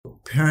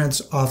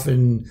parents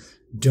often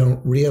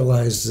don't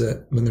realize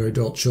that when their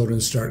adult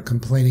children start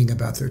complaining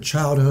about their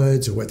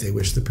childhoods or what they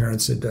wish the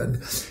parents had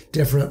done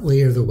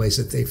differently, or the ways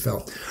that they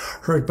felt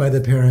hurt by the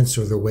parents,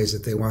 or the ways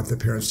that they want the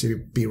parents to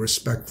be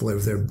respectful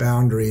of their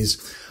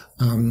boundaries,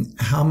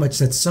 how much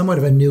that's somewhat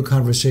of a new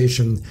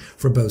conversation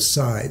for both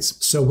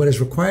sides. So what is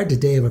required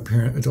today of a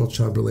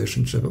parent-adult-child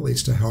relationship, at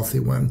least a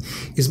healthy one,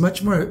 is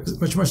much more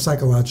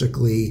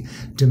psychologically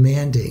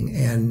demanding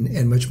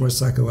and much more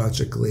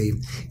psychologically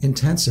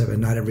intensive. And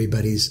not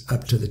everybody's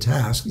up to the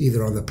task,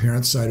 either on the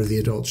parent side or the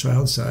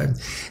adult-child side.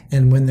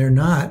 And when they're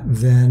not,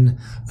 then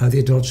the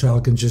adult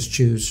child can just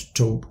choose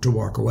to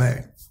walk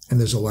away. And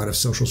there's a lot of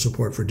social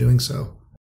support for doing so.